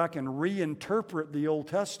to go back and reinterpret the Old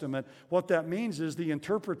Testament, what that means is the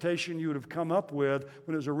interpretation you would have come up with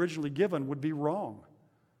when it was originally given would be wrong.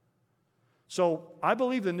 So I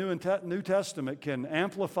believe the New Testament can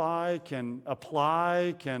amplify, can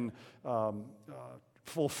apply, can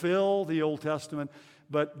fulfill the Old Testament,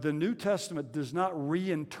 but the New Testament does not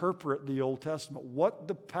reinterpret the Old Testament. What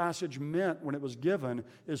the passage meant when it was given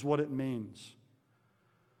is what it means.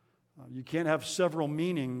 You can't have several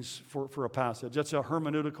meanings for a passage. That's a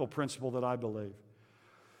hermeneutical principle that I believe.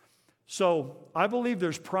 So I believe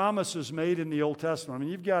there's promises made in the Old Testament. I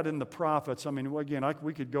mean, you've got in the prophets, again,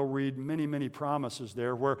 we could go read many, many promises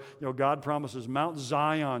there where, God promises Mount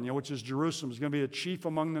Zion, which is Jerusalem, is going to be the chief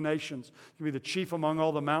among the nations. It's going to be the chief among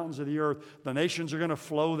all the mountains of the earth. The nations are going to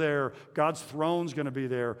flow there. God's throne's going to be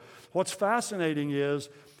there. What's fascinating is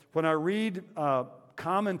when I read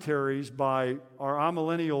commentaries by our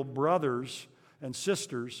amillennial brothers and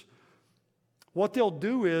sisters, what they'll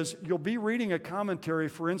do is you'll be reading a commentary,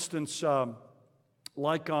 for instance,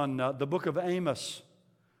 like on the book of Amos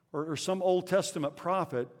or some Old Testament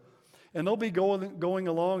prophet, and they'll be going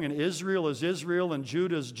along, and Israel is Israel and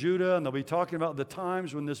Judah is Judah, and they'll be talking about the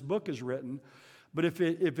times when this book is written. But if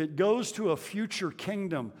it goes to a future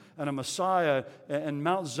kingdom and a Messiah and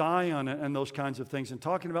Mount Zion and those kinds of things and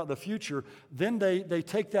talking about the future, then they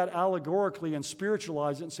take that allegorically and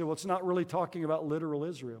spiritualize it and say, well, it's not really talking about literal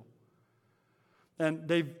Israel. And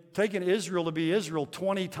they've taken Israel to be Israel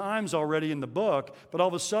 20 times already in the book, but all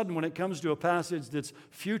of a sudden when it comes to a passage that's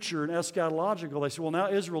future and eschatological, they say, well, now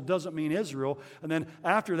Israel doesn't mean Israel. And then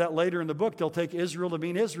after that, later in the book, they'll take Israel to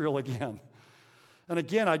mean Israel again. And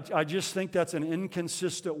again, I just think that's an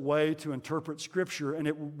inconsistent way to interpret Scripture, and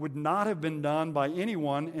it would not have been done by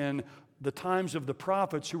anyone in the times of the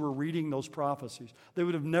prophets who were reading those prophecies. They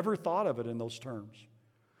would have never thought of it in those terms.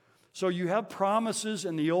 So you have promises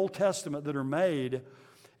in the Old Testament that are made,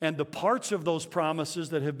 and the parts of those promises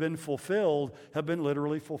that have been fulfilled have been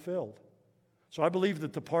literally fulfilled. So I believe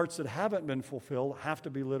that the parts that haven't been fulfilled have to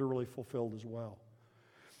be literally fulfilled as well.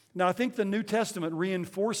 Now, I think the New Testament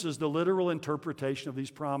reinforces the literal interpretation of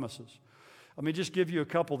these promises. Let me just give you a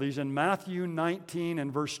couple of these. In Matthew 19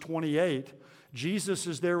 and verse 28, Jesus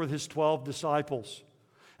is there with his 12 disciples.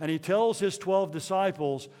 And he tells his 12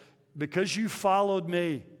 disciples, because you followed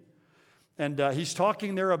me. And he's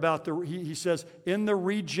talking there about, he says, in the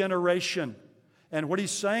regeneration. And what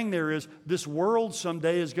he's saying there is, this world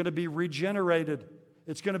someday is going to be regenerated.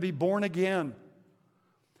 It's going to be born again.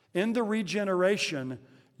 In the regeneration,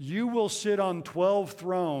 you will sit on 12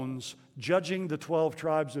 thrones judging the 12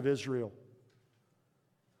 tribes of Israel.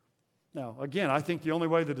 Now, again, I think the only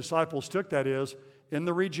way the disciples took that is, in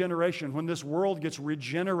the regeneration, when this world gets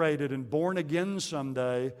regenerated and born again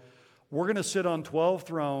someday, we're going to sit on 12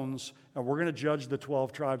 thrones and we're going to judge the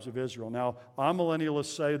 12 tribes of Israel. Now,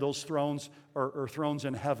 amillennialists say those thrones are thrones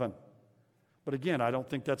in heaven. But again, I don't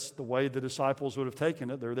think that's the way the disciples would have taken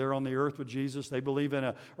it. They're there on the earth with Jesus. They believe in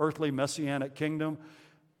an earthly messianic kingdom.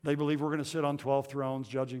 They believe we're going to sit on 12 thrones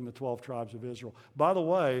judging the 12 tribes of Israel. By the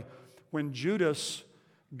way, when Judas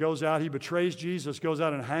goes out, he betrays Jesus, goes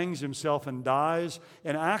out and hangs himself and dies.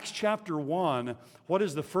 In Acts chapter 1, what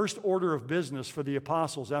is the first order of business for the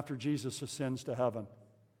apostles after Jesus ascends to heaven?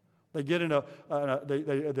 They get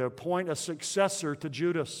they appoint a successor to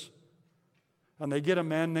Judas. And they get a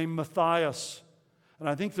man named Matthias. And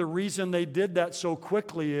I think the reason they did that so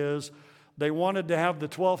quickly is they wanted to have the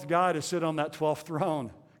 12th guy to sit on that 12th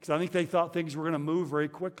throne. Because I think they thought things were going to move very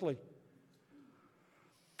quickly.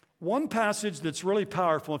 One passage that's really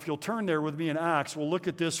powerful, if you'll turn there with me in Acts, we'll look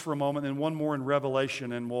at this for a moment, and one more in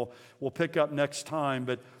Revelation, and we'll pick up next time.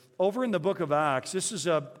 But over in the book of Acts, this is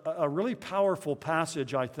a really powerful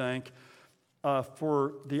passage, I think,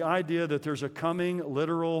 for the idea that there's a coming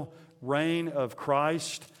literal reign of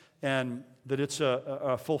Christ, and that it's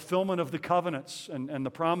a fulfillment of the covenants and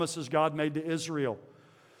the promises God made to Israel.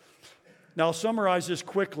 Now, I'll summarize this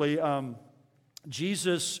quickly.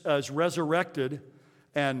 Jesus is resurrected,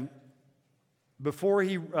 and before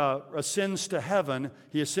he ascends to heaven,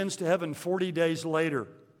 he ascends to heaven 40 days later.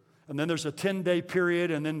 And then there's a 10-day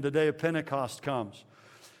period, and then the day of Pentecost comes.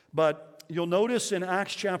 But you'll notice in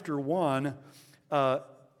Acts chapter 1,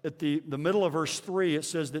 at the middle of verse 3, it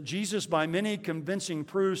says that Jesus, by many convincing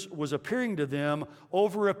proofs, was appearing to them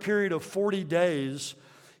over a period of 40 days.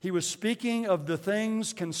 He was speaking of the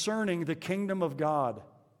things concerning the kingdom of God.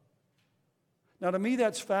 Now, to me,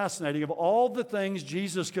 that's fascinating. Of all the things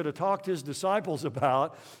Jesus could have talked to his disciples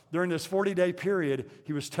about during this 40-day period,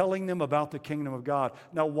 he was telling them about the kingdom of God.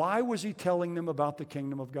 Now, why was he telling them about the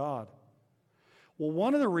kingdom of God? Well,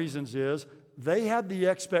 one of the reasons is they had the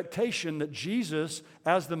expectation that Jesus,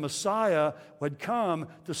 as the Messiah, would come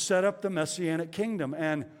to set up the Messianic kingdom,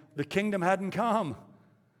 and the kingdom hadn't come.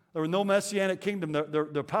 There was no Messianic kingdom.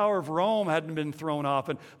 The power of Rome hadn't been thrown off,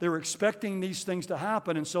 and they were expecting these things to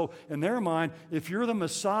happen. And so, in their mind, if you're the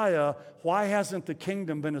Messiah, why hasn't the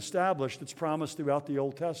kingdom been established that's promised throughout the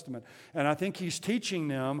Old Testament? And I think he's teaching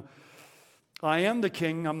them, I am the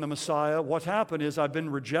king, I'm the Messiah. What's happened is I've been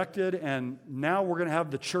rejected, and now we're going to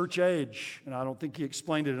have the church age. And I don't think he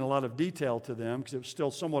explained it in a lot of detail to them because it was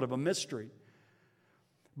still somewhat of a mystery.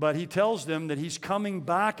 But he tells them that he's coming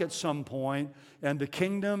back at some point, and the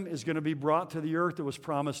kingdom is going to be brought to the earth that was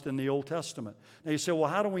promised in the Old Testament. Now you say, well,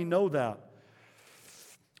 how do we know that?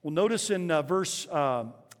 Well, notice in verse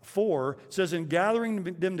 4, it says, in gathering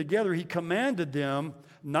them together, he commanded them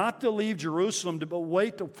not to leave Jerusalem,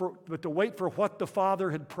 but to wait for what the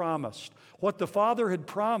Father had promised. What the Father had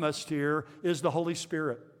promised here is the Holy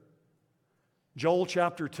Spirit. Joel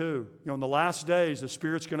chapter 2, in the last days, the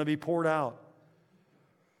Spirit's going to be poured out.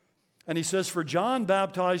 And he says, for John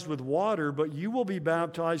baptized with water, but you will be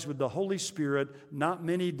baptized with the Holy Spirit not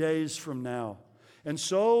many days from now. And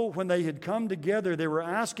so when they had come together, they were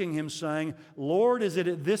asking him, saying, Lord, is it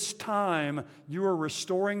at this time you are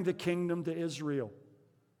restoring the kingdom to Israel?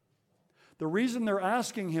 The reason they're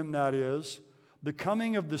asking him that is the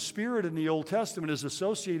coming of the Spirit in the Old Testament is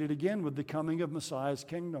associated again with the coming of Messiah's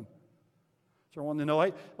kingdom. So I want to know,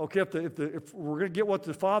 okay, if we're going to get what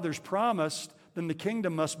the Father's promised, then the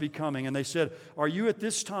kingdom must be coming. And they said, are you at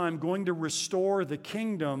this time going to restore the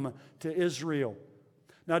kingdom to Israel?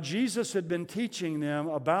 Now, Jesus had been teaching them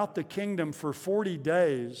about the kingdom for 40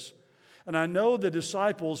 days. And I know the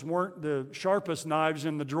disciples weren't the sharpest knives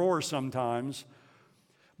in the drawer sometimes.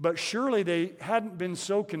 But surely they hadn't been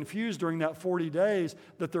so confused during that 40 days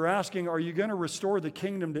that they're asking, are you going to restore the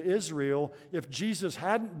kingdom to Israel, if Jesus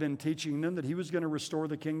hadn't been teaching them that he was going to restore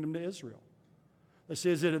the kingdom to Israel? They say,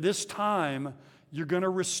 is that at this time you're going to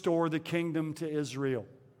restore the kingdom to Israel?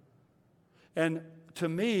 And to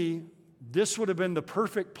me, this would have been the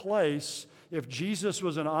perfect place if Jesus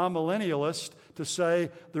was an amillennialist to say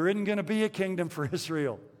there isn't going to be a kingdom for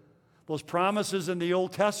Israel. Those promises in the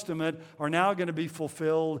Old Testament are now going to be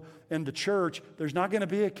fulfilled in the church. There's not going to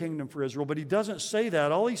be a kingdom for Israel. But he doesn't say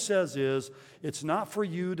that. All he says is, it's not for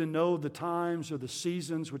you to know the times or the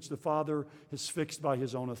seasons which the Father has fixed by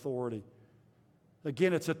his own authority.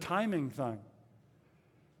 Again, it's a timing thing.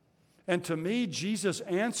 And to me, Jesus'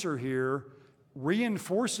 answer here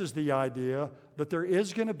reinforces the idea that there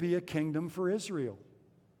is going to be a kingdom for Israel.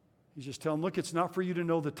 He's just telling them, look, it's not for you to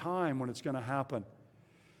know the time when it's going to happen.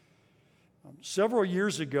 Several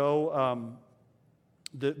years ago,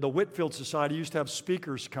 the Whitefield Society used to have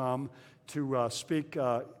speakers come to speak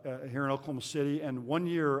here in Oklahoma City, and one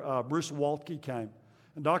year Bruce Waltke came.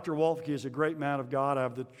 And Dr. Waltke is a great man of God. I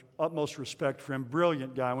have the utmost respect for him.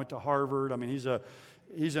 Brilliant guy. Went to Harvard. I mean,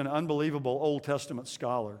 he's an unbelievable Old Testament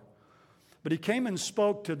scholar. But he came and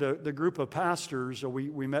spoke to the group of pastors.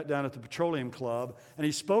 We met down at the Petroleum Club, and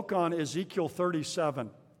he spoke on Ezekiel 37.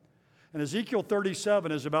 And Ezekiel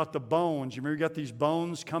 37 is about the bones. You remember, you got these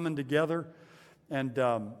bones coming together and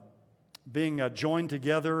being joined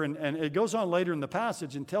together. And it goes on later in the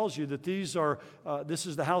passage and tells you that this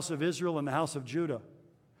is the house of Israel and the house of Judah.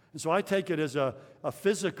 And so I take it as a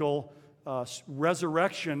physical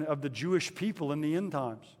resurrection of the Jewish people in the end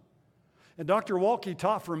times. And Dr. Waltke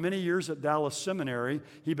taught for many years at Dallas Seminary.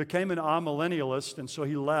 He became an amillennialist, and so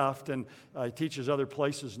he left, and he teaches other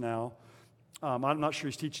places now. I'm not sure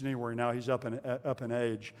he's teaching anywhere now. He's up in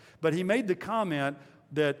age. But he made the comment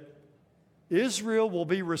that Israel will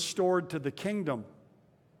be restored to the kingdom,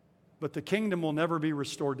 but the kingdom will never be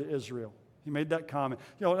restored to Israel. He made that comment.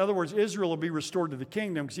 In other words, Israel will be restored to the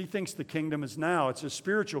kingdom because he thinks the kingdom is now. It's a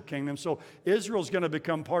spiritual kingdom. So Israel's going to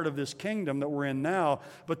become part of this kingdom that we're in now,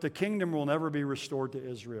 but the kingdom will never be restored to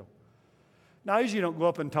Israel. Now, I usually don't go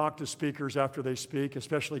up and talk to speakers after they speak,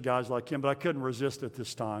 especially guys like him, but I couldn't resist at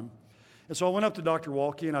this time. And so I went up to Dr.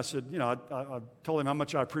 Waltke and I said, I told him how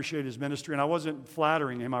much I appreciate his ministry, and I wasn't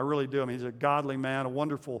flattering him. I really do. I mean, he's a godly man, a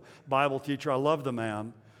wonderful Bible teacher. I love the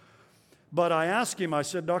man. But I asked him, I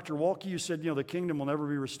said, Dr. Waltke, you said, the kingdom will never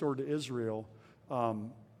be restored to Israel.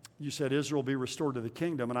 You said Israel will be restored to the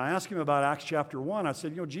kingdom. And I asked him about Acts chapter 1. I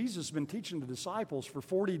said, Jesus has been teaching the disciples for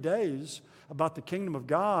 40 days about the kingdom of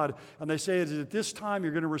God, and they say at this time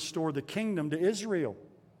you're going to restore the kingdom to Israel.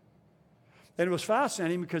 And it was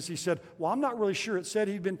fascinating because he said, well, I'm not really sure. It said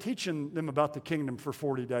he'd been teaching them about the kingdom for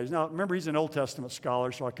 40 days. Now, remember, he's an Old Testament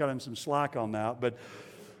scholar, so I cut him some slack on that. But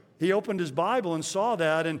he opened his Bible and saw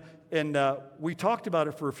that, and we talked about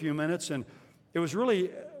it for a few minutes, and it was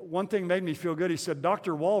really, one thing made me feel good. He said,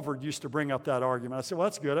 Dr. Walvoord used to bring up that argument. I said, well,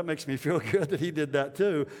 that's good. That makes me feel good that he did that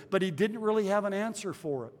too. But he didn't really have an answer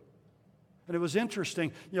for it. And it was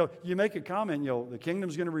interesting. You make a comment, the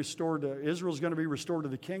kingdom's going to be restored to, Israel's going to be restored to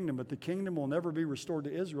the kingdom, but the kingdom will never be restored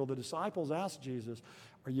to Israel. The disciples asked Jesus,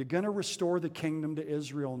 are you going to restore the kingdom to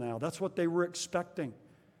Israel now? That's what they were expecting.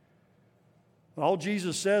 And all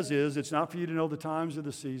Jesus says is, it's not for you to know the times or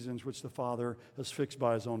the seasons which the Father has fixed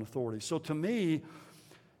by his own authority. So to me,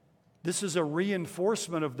 this is a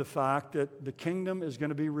reinforcement of the fact that the kingdom is going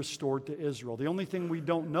to be restored to Israel. The only thing we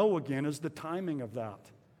don't know again is the timing of that.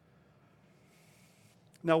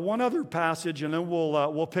 Now, one other passage, and then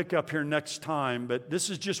we'll pick up here next time, but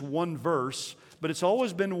this is just one verse, but it's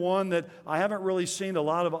always been one that I haven't really seen a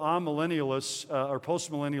lot of amillennialists or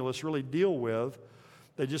postmillennialists really deal with.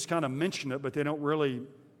 They just kind of mention it, but they don't really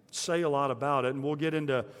say a lot about it, and we'll get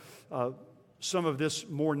into some of this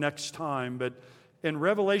more next time. But in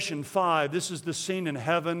Revelation 5, this is the scene in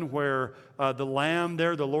heaven where the Lamb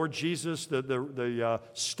there, the Lord Jesus, the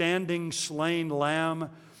standing slain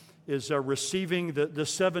Lamb, is receiving the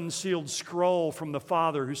seven-sealed scroll from the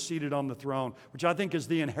Father who's seated on the throne, which I think is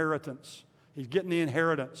the inheritance. He's getting the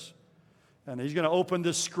inheritance. And he's going to open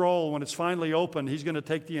this scroll. When it's finally opened, he's going to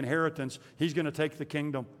take the inheritance. He's going to take the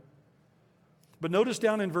kingdom. But notice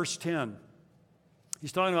down in verse 10,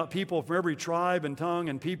 he's talking about people from every tribe and tongue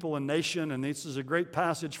and people and nation, and this is a great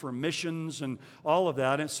passage for missions and all of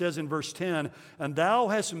that. And it says in verse 10, and thou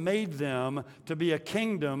hast made them to be a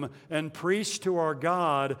kingdom and priests to our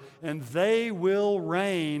God, and they will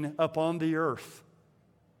reign upon the earth.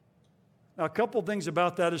 Now, a couple things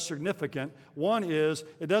about that is significant. One is,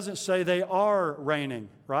 it doesn't say they are reigning,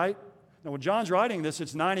 right? Now, when John's writing this,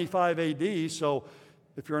 it's 95 AD, so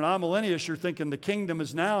If you're an amillennialist, you're thinking the kingdom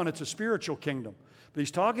is now and it's a spiritual kingdom. But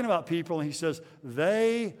he's talking about people and he says,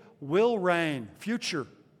 they will reign, future.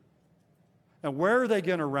 And where are they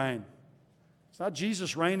going to reign? It's not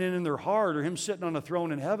Jesus reigning in their heart or him sitting on a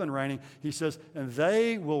throne in heaven reigning. He says, and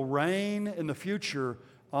they will reign in the future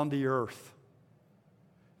on the earth.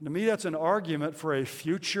 And to me, that's an argument for a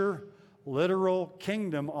future, literal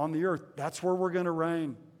kingdom on the earth. That's where we're going to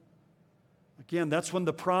reign. Again, that's when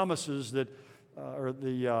the promises that or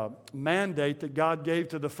the mandate that God gave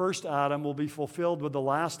to the first Adam will be fulfilled with the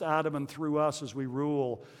last Adam and through us as we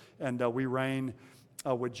rule and we reign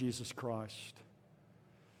with Jesus Christ.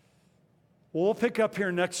 Well, we'll pick up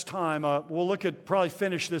here next time. We'll probably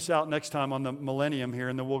finish this out next time on the millennium here,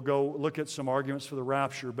 and then we'll go look at some arguments for the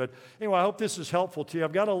rapture. But anyway, I hope this is helpful to you.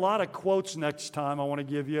 I've got a lot of quotes next time I want to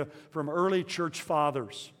give you from early church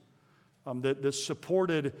fathers. That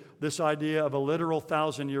supported this idea of a literal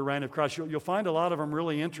 1,000-year reign of Christ. You'll find a lot of them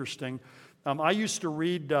really interesting. I used to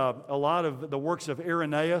read a lot of the works of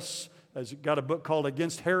Irenaeus. He's got a book called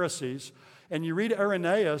Against Heresies. And you read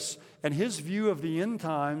Irenaeus, and his view of the end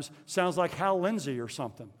times sounds like Hal Lindsey or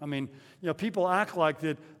something. I mean, people act like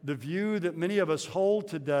that the view that many of us hold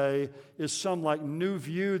today is some like new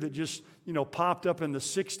view that just, popped up in the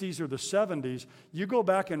 60s or the 70s. You go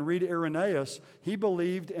back and read Irenaeus, he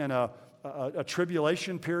believed in a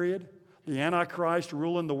tribulation period, the Antichrist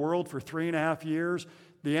ruling the world for 3.5 years,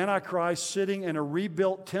 the Antichrist sitting in a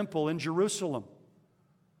rebuilt temple in Jerusalem.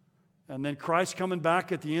 And then Christ coming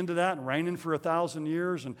back at the end of that and reigning for 1,000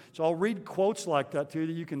 years. And so I'll read quotes like that to you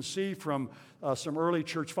that you can see from some early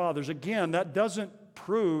church fathers. Again, that doesn't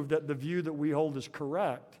prove that the view that we hold is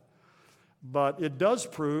correct. But it does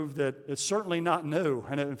prove that it's certainly not new.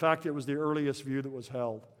 And in fact, it was the earliest view that was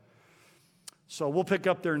held. So we'll pick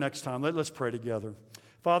up there next time. Let's pray together.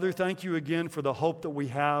 Father, thank you again for the hope that we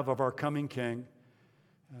have of our coming King.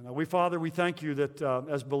 And Father, we thank you that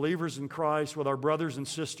as believers in Christ, with our brothers and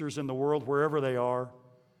sisters in the world, wherever they are,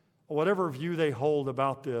 whatever view they hold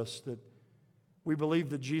about this, that we believe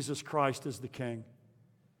that Jesus Christ is the King.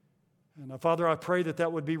 And Father, I pray that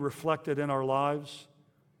that would be reflected in our lives.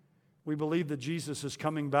 We believe that Jesus is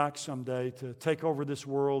coming back someday to take over this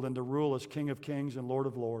world and to rule as King of Kings and Lord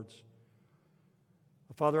of Lords.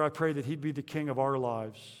 Father, I pray that He'd be the King of our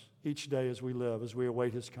lives each day as we live, as we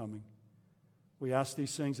await His coming. We ask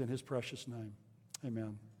these things in His precious name.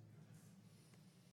 Amen.